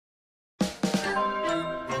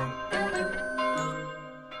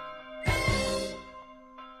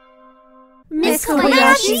Miss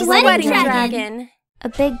Kobayashi's wedding dragon. A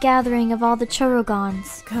big gathering of all the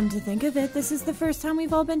Chorogons. Come to think of it, this is the first time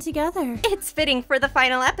we've all been together. It's fitting for the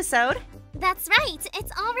final episode. That's right,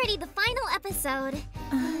 it's already the final episode.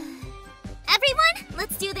 Everyone,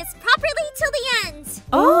 let's do this properly till the end.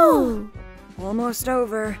 Oh! Almost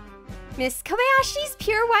over. Miss Kobayashi's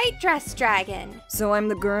pure white dress dragon. So I'm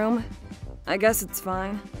the groom? I guess it's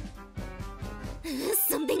fine.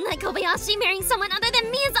 Something like Kobayashi marrying someone other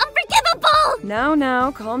than me is unforgivable!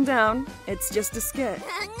 Now, calm down. It's just a skit.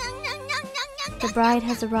 The bride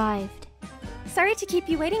has arrived. Sorry to keep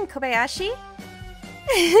you waiting, Kobayashi.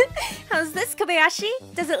 How's this, Kobayashi?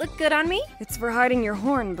 Does it look good on me? It's for hiding your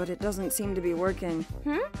horn, but it doesn't seem to be working.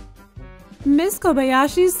 Miss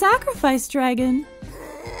Kobayashi's sacrifice dragon.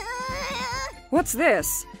 What's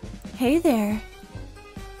this? Hey there.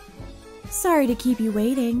 Sorry to keep you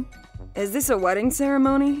waiting. Is this a wedding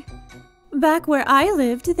ceremony? Back where I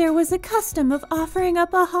lived, there was a custom of offering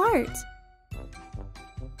up a heart.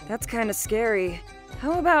 That's kinda scary.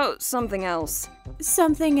 How about something else?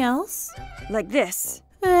 Something else? Like this.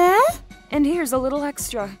 Eh? And here's a little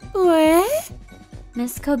extra. What?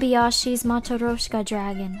 Miss Kobayashi's Matoroshka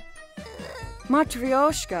dragon.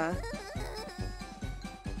 Matryoshka.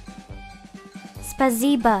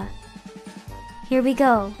 Spaziba. Here we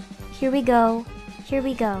go. Here we go. Here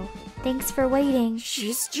we go. Thanks for waiting.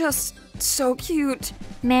 She's just so cute.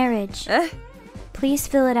 Marriage. Eh? Please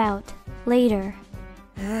fill it out. Later.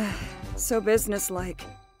 So businesslike.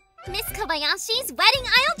 Miss Kobayashi's wedding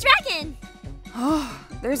aisle dragon! Oh,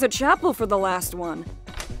 there's a chapel for the last one.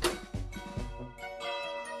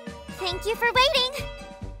 Thank you for waiting!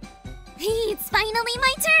 Hey, it's finally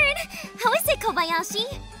my turn! How is it,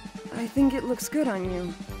 Kobayashi? I think it looks good on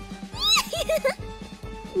you.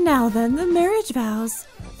 Now then, the marriage vows.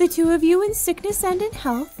 The two of you in sickness and in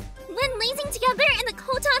health. When lazing together in the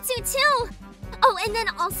kotatsu too! Oh, and then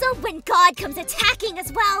also when God comes attacking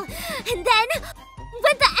as well! And then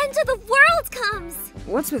when the end of the world comes!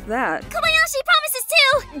 What's with that? Kobayashi promises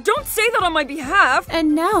too! Don't say that on my behalf!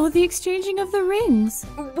 And now the exchanging of the rings.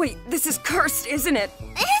 Wait, this is cursed, isn't it?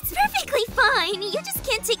 It's perfectly fine! You just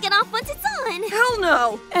can't take it off once it's on! Hell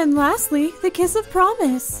no! And lastly, the kiss of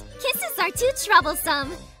promise. Kisses are too troublesome.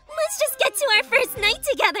 Let's just get to our first night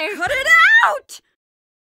together! Cut it out!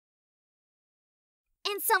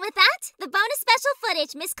 And so with that, the bonus special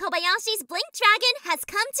footage, Miss Kobayashi's Blink Dragon, has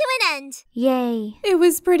come to an end. Yay. It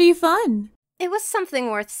was pretty fun. It was something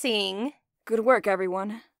worth seeing. Good work,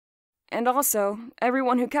 everyone. And also,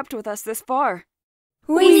 everyone who kept with us this far.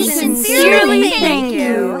 We sincerely thank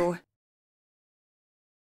you.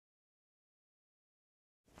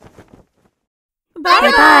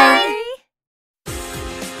 Bye-bye.